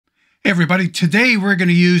Hey everybody, today we're going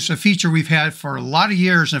to use a feature we've had for a lot of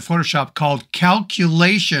years in Photoshop called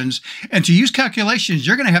calculations. And to use calculations,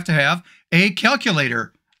 you're going to have a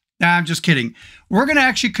calculator. Nah, I'm just kidding. We're going to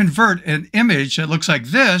actually convert an image that looks like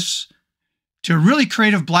this to a really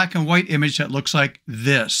creative black and white image that looks like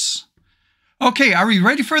this. Okay, are we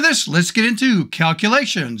ready for this? Let's get into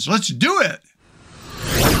calculations. Let's do it.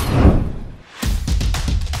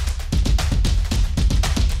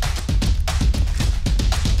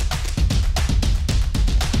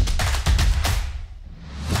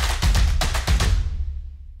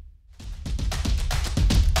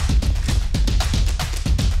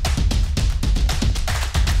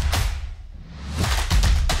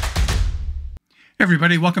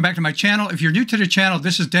 Everybody, welcome back to my channel. If you're new to the channel,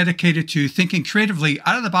 this is dedicated to thinking creatively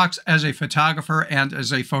out of the box as a photographer and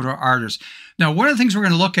as a photo artist. Now, one of the things we're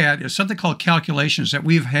going to look at is something called calculations that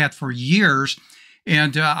we've had for years.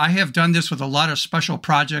 And I have done this with a lot of special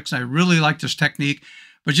projects. I really like this technique.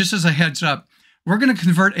 But just as a heads up, we're going to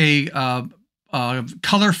convert a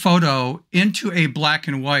color photo into a black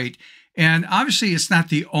and white. And obviously, it's not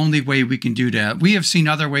the only way we can do that. We have seen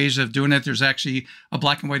other ways of doing it. There's actually a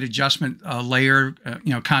black and white adjustment layer,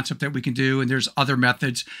 concept that we can do, and there's other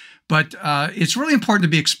methods. But it's really important to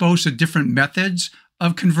be exposed to different methods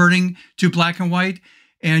of converting to black and white.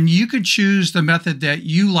 And you could choose the method that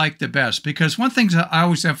you like the best. Because one thing that I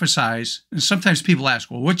always emphasize, and sometimes people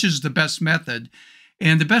ask, well, which is the best method?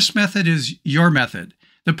 And the best method is your method.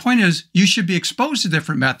 The point is, you should be exposed to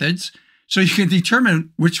different methods so you can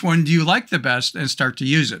determine which one do you like the best and start to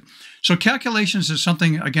use it. So calculations is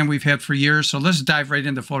something, again, we've had for years. So let's dive right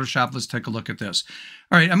into Photoshop. Let's take a look at this.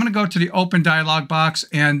 All right, I'm going to go to the open dialog box.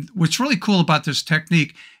 And what's really cool about this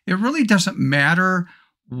technique, it really doesn't matter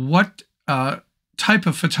what type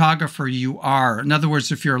of photographer you are. In other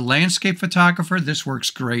words, if you're a landscape photographer, this works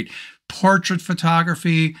great. Portrait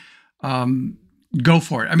photography, go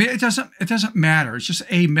for it. I mean, it doesn't matter. It's just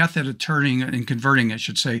a method of turning and converting, I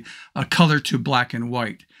should say, a color to black and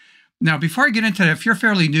white. Now, before I get into that, if you're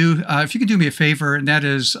fairly new, if you can do me a favor, and that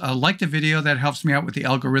is like the video. That helps me out with the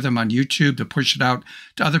algorithm on YouTube to push it out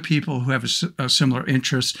to other people who have a similar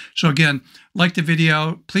interest. So again, like the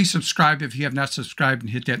video, please subscribe if you have not subscribed and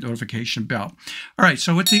hit that notification bell. All right,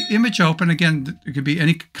 so with the image open, again, it could be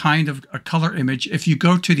any kind of a color image. If you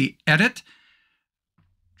go to the edit,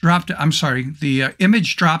 the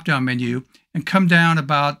image drop-down menu and come down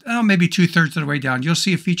about maybe 2/3 of the way down, you'll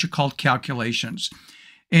see a feature called calculations.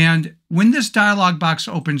 And when this dialog box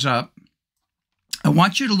opens up, I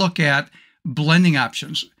want you to look at blending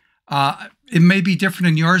options. It may be different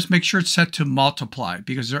in yours. Make sure it's set to multiply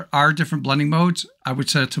because there are different blending modes. I would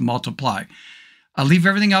set it to multiply. I'll leave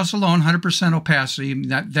everything else alone, 100% opacity.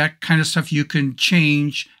 That kind of stuff you can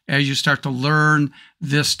change as you start to learn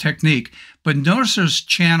this technique. But notice there's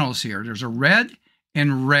channels here. There's a red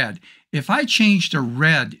and red. If I change the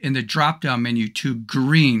red in the drop-down menu to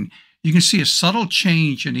green, you can see a subtle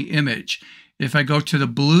change in the image. If I go to the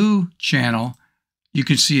blue channel, you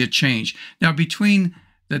can see a change. Now, between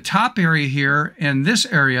the top area here and this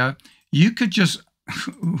area, you could just,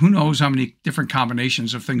 who knows how many different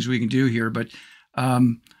combinations of things we can do here, but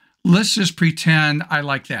let's just pretend I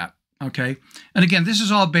like that, okay? And again, this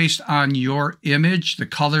is all based on your image. The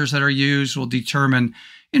colors that are used will determine,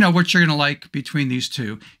 what you're gonna like between these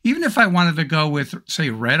two. Even if I wanted to go with, say,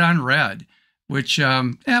 red on red, which,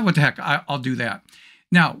 what the heck, I'll do that.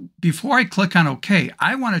 Now, before I click on OK,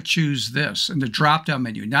 I want to choose this in the drop-down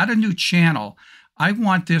menu, not a new channel. I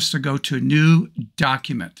want this to go to a new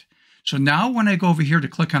document. So now when I go over here to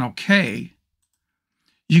click on OK,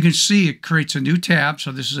 you can see it creates a new tab.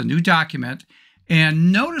 So this is a new document.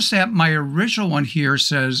 And notice that my original one here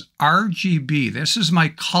says RGB. This is my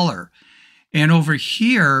color. And over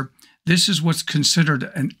here, this is what's considered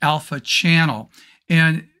an alpha channel.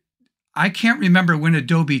 And I can't remember when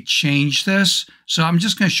Adobe changed this. So I'm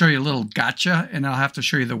just going to show you a little gotcha, and I'll have to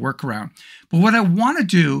show you the workaround. But what I want to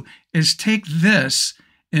do is take this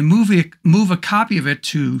and move a copy of it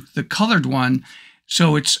to the colored one.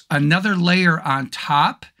 So it's another layer on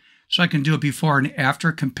top, so I can do a before and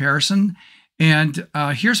after comparison. And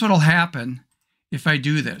here's what will happen if I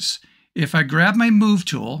do this. If I grab my move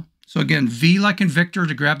tool, so again, V like in Victor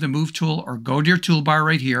to grab the move tool, or go to your toolbar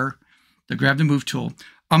right here to grab the move tool.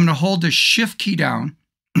 I'm going to hold the shift key down,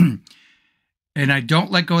 and I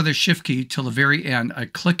don't let go of the shift key till the very end. I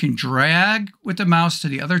click and drag with the mouse to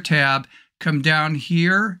the other tab, come down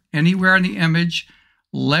here, anywhere on the image,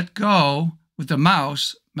 let go with the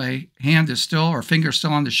mouse. My hand is still, or finger is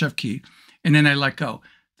still on the shift key, and then I let go.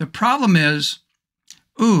 The problem is,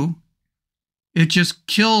 it just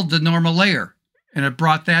killed the normal layer. and it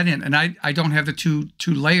brought that in. And I don't have the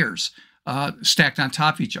two layers stacked on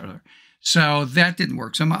top of each other. So that didn't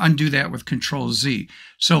work. So I'm going to undo that with Control Z.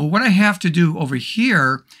 So what I have to do over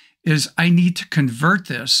here is I need to convert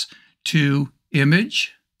this to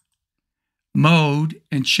image, mode,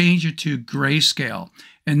 and change it to grayscale.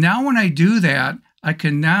 And now when I do that, I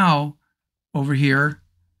can now, over here,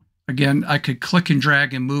 again, I could click and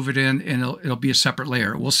drag and move it in, and it'll be a separate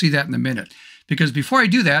layer. We'll see that in a minute. Because before I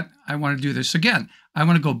do that, I want to do this again. I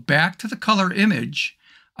want to go back to the color image.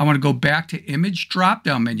 I want to go back to image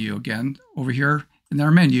drop-down menu again, over here in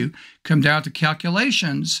our menu, come down to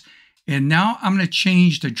calculations, and now I'm going to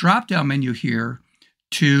change the drop-down menu here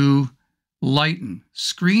to lighten.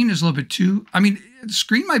 Screen is a little bit too, I mean,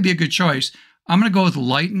 screen might be a good choice. I'm going to go with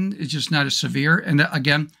lighten. It's just not as severe. And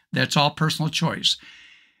again, that's all personal choice.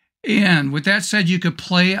 And with that said, you could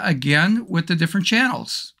play again with the different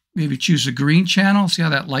channels. Maybe choose a green channel, see how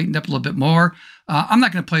that lightened up a little bit more. I'm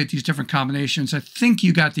not going to play with these different combinations. I think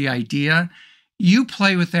you got the idea. You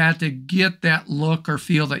play with that to get that look or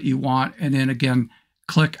feel that you want. And then again,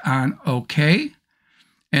 click on OK.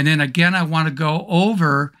 And then again, I want to go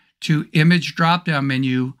over to image drop-down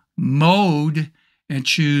menu, mode, and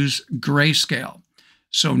choose grayscale.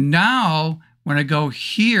 So now when I go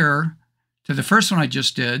here to the first one I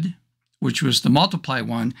just did, which was the multiply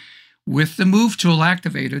one, with the move tool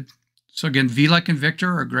activated, so again, V like in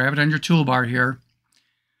Victor, or grab it on your toolbar here,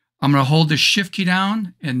 I'm going to hold the shift key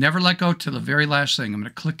down and never let go to the very last thing. I'm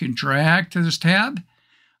going to click and drag to this tab.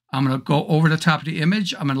 I'm going to go over the top of the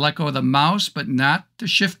image. I'm going to let go of the mouse, but not the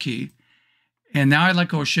shift key. And now I let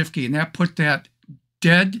go of shift key, and that put that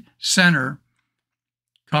dead center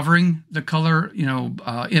covering the color,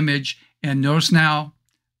 image. And notice now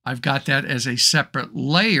I've got that as a separate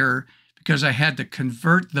layer because I had to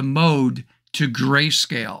convert the mode to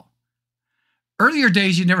grayscale. Earlier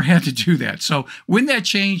days, you never had to do that. So when that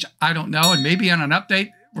changed, I don't know. And maybe on an update,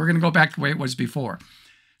 we're going to go back to the way it was before.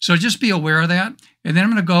 So just be aware of that. And then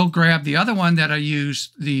I'm going to go grab the other one that I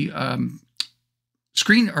used, the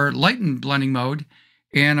screen or lighten blending mode.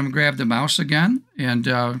 And I'm going to grab the mouse again and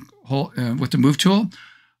hold, with the move tool,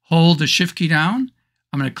 hold the shift key down.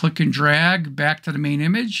 I'm going to click and drag back to the main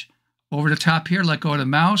image. Over the top here, let go of the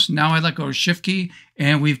mouse. Now I let go of shift key,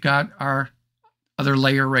 and we've got our other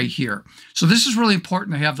layer right here. So this is really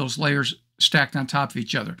important to have those layers stacked on top of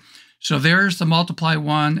each other. So there's the multiply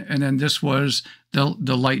one, and then this was the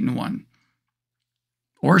lighten one.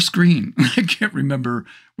 Or screen. I can't remember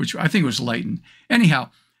which, I think it was lighten. Anyhow,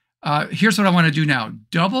 here's what I want to do now.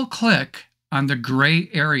 Double click on the gray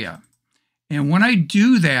area. And when I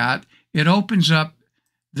do that, it opens up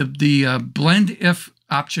the blend if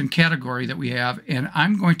option category that we have, and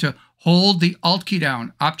I'm going to hold the Alt key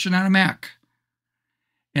down, Option on a Mac,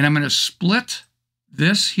 and I'm going to split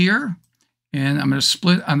this here, and I'm going to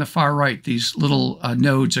split on the far right, these little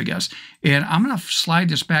nodes, I guess, and I'm going to slide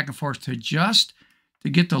this back and forth to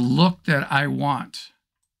get the look that I want.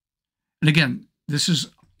 And again, this is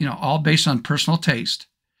all based on personal taste.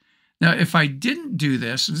 Now, if I didn't do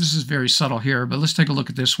this is very subtle here, but let's take a look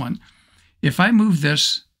at this one. If I move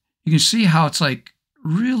this, you can see how it's like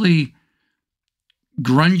really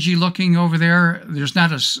grungy looking over there. There's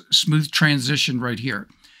not a smooth transition right here.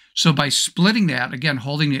 So by splitting that, again,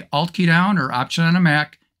 holding the Alt key down or Option on a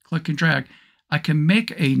Mac, click and drag, I can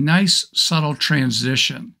make a nice subtle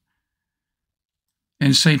transition.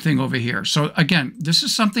 And same thing over here. So again, this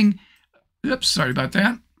is something, oops, sorry about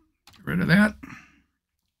that. Get rid of that.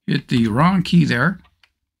 Hit the wrong key there.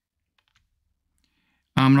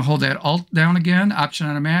 I'm going to hold that Alt down again, Option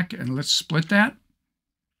on a Mac, and let's split that.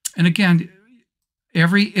 And again,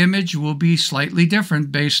 every image will be slightly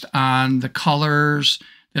different based on the colors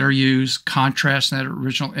that are used, contrast in that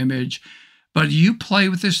original image. But you play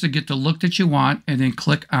with this to get the look that you want, and then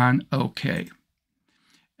click on OK.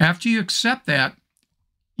 After you accept that,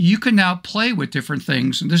 you can now play with different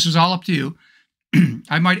things, and this is all up to you.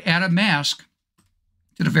 I might add a mask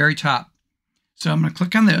to the very top. So I'm going to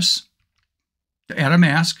click on this to add a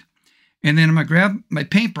mask, and then I'm going to grab my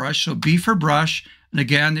paintbrush, so B for brush. And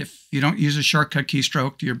again, if you don't use a shortcut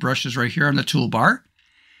keystroke, your brush is right here on the toolbar.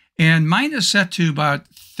 And mine is set to about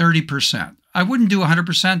 30%. I wouldn't do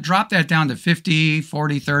 100%. Drop that down to 50,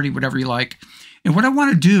 40, 30, whatever you like. And what I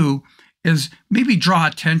want to do is maybe draw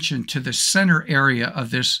attention to the center area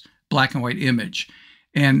of this black and white image,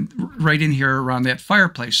 and right in here around that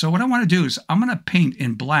fireplace. So what I want to do is I'm going to paint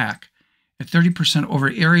in black at 30% over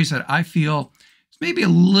areas that I feel is maybe a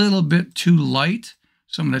little bit too light.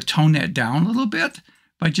 So I'm going to tone that down a little bit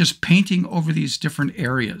by just painting over these different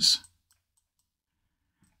areas.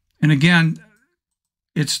 And again,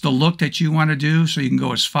 It's the look that you want to do, so you can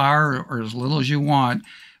go as far or as little as you want.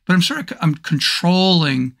 But I'm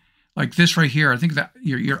controlling, like this right here. I think that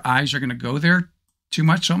your eyes are going to go there too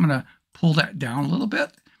much, so I'm going to pull that down a little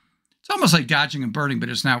bit. It's almost like dodging and burning, but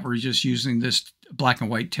it's not. We're just using this black and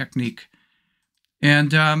white technique.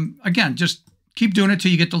 And again, just keep doing it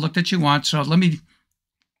till you get the look that you want. So let me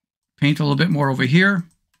paint a little bit more over here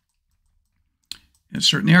in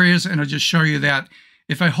certain areas, and I'll just show you that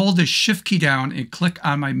if I hold the shift key down and click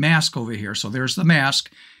on my mask over here, so there's the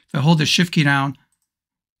mask. If I hold the shift key down,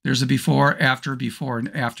 there's the before,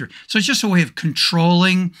 and after. So it's just a way of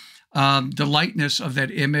controlling the lightness of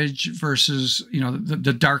that image versus, you know,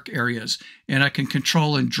 the dark areas. And I can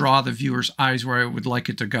control and draw the viewer's eyes where I would like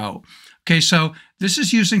it to go. Okay, so this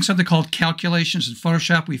is using something called calculations in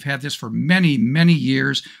Photoshop. We've had this for many, many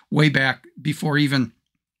years, way back before even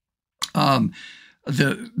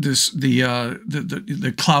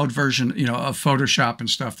the cloud version, you know, of Photoshop and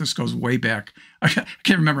stuff. This goes way back. I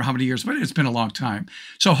can't remember how many years, but it's been a long time.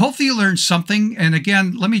 So hopefully you learned something. And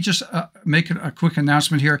again, let me just make a quick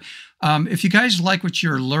announcement here. If you guys like what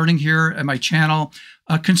you're learning here at my channel,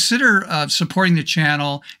 consider supporting the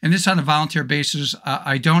channel. And this on a volunteer basis.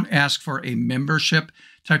 I don't ask for a membership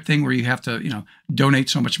type thing where you have to, you know, donate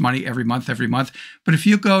so much money every month. But if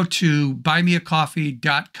you go to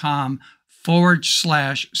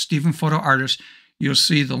buymeacoffee.com/Stephen Photo Artist, you'll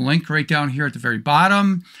see the link right down here at the very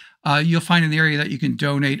bottom. You'll find an area that you can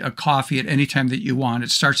donate a coffee at any time that you want.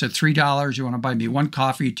 It starts at $3. You want to buy me 1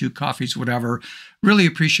 coffee, 2 coffees, whatever. Really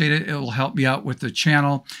appreciate it. It will help me out with the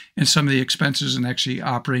channel and some of the expenses in actually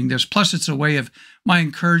operating this. Plus, it's a way of my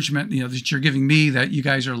encouragement, you know, that you're giving me, that you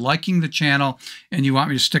guys are liking the channel and you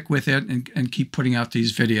want me to stick with it and keep putting out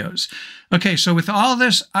these videos. Okay, so with all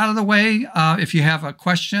this out of the way, if you have a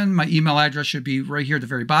question, my email address should be right here at the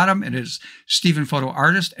very bottom. It is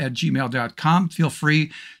stephenphotoartist@gmail.com. Feel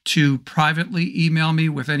free to privately email me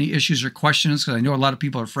with any issues or questions, because I know a lot of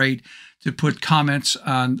people are afraid to put comments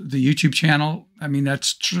on the YouTube channel. I mean,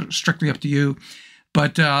 that's strictly up to you.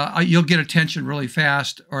 But you'll get attention really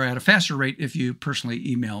fast, or at a faster rate, if you personally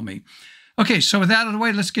email me. Okay, so with that out of the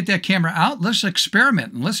way, let's get that camera out. Let's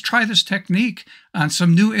experiment and let's try this technique on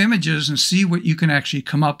some new images and see what you can actually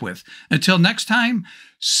come up with. Until next time,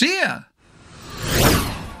 see ya.